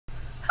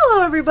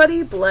Hello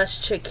everybody,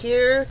 Blessed Chick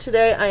here.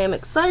 Today I am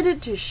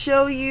excited to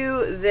show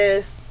you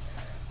this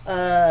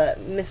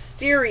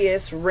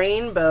mysterious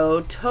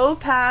rainbow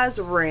topaz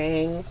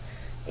ring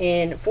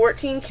in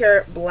 14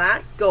 karat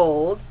black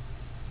gold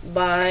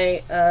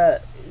by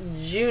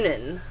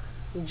Junxin,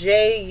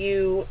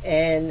 Junxin.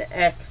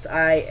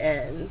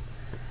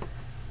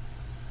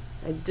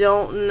 I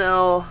don't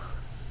know.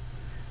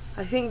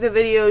 I think the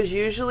videos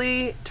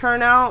usually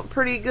turn out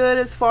pretty good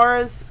as far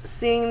as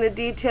seeing the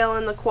detail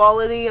and the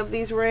quality of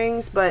these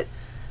rings, but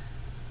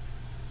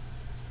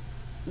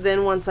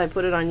then once I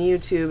put it on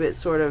YouTube, it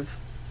sort of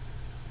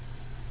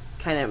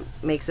kind of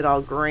makes it all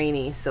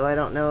grainy, so I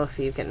don't know if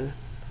you can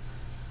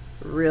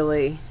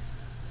really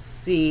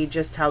see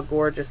just how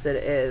gorgeous it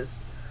is.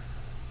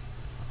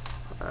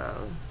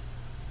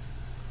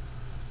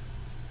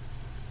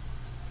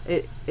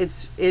 It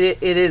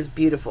is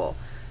beautiful.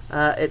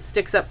 It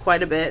sticks up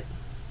quite a bit,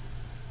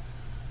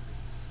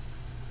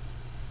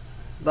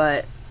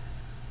 but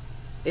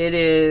it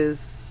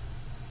is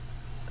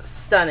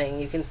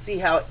stunning. You can see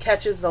how it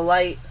catches the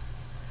light.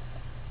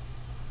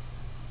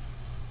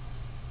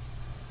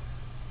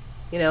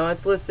 You know,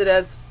 it's listed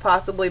as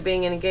possibly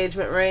being an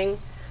engagement ring.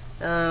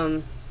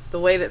 The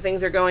way that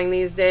things are going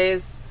these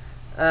days,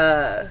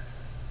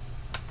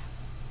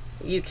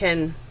 you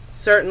can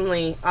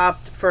certainly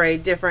opt for a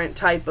different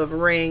type of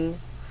ring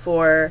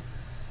for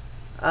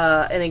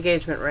an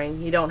engagement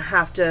ring. You don't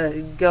have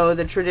to go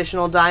the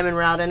traditional diamond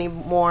route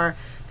anymore.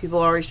 People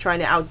are always trying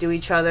to outdo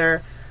each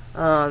other,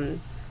 and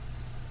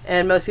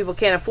most people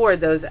can't afford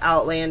those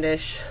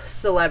outlandish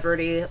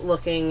celebrity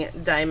looking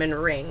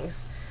diamond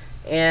rings.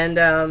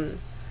 And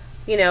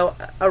you know,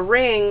 a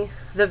ring,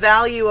 the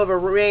value of a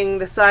ring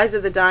the size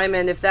of the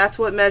diamond, if that's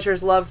what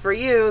measures love for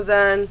you,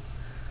 then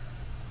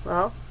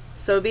well,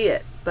 so be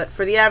it. But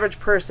for the average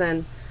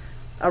person,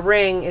 a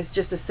ring is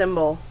just a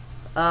symbol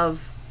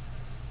of,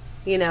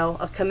 you know,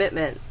 a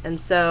commitment.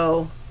 And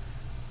so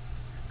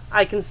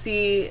I can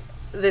see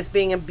this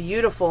being a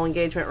beautiful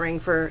engagement ring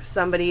for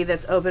somebody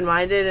that's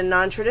open-minded and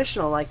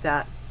non-traditional like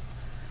that.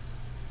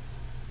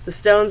 The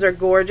stones are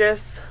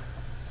gorgeous.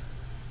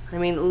 I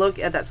mean, look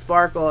at that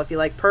sparkle. If you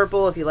like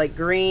purple, if you like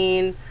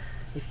green,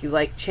 if you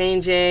like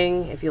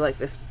changing, if you like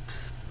this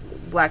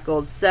black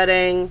gold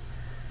setting,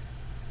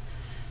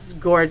 it's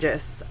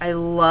gorgeous. I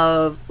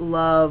love,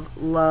 love,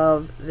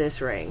 love this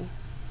ring.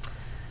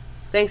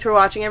 Thanks for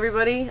watching,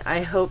 everybody.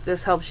 I hope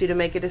this helps you to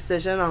make a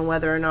decision on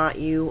whether or not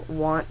you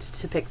want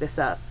to pick this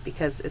up,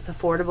 because it's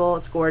affordable,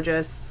 it's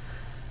gorgeous.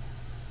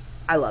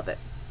 I love it.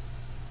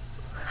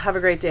 Have a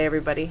great day,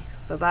 everybody.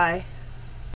 Bye-bye.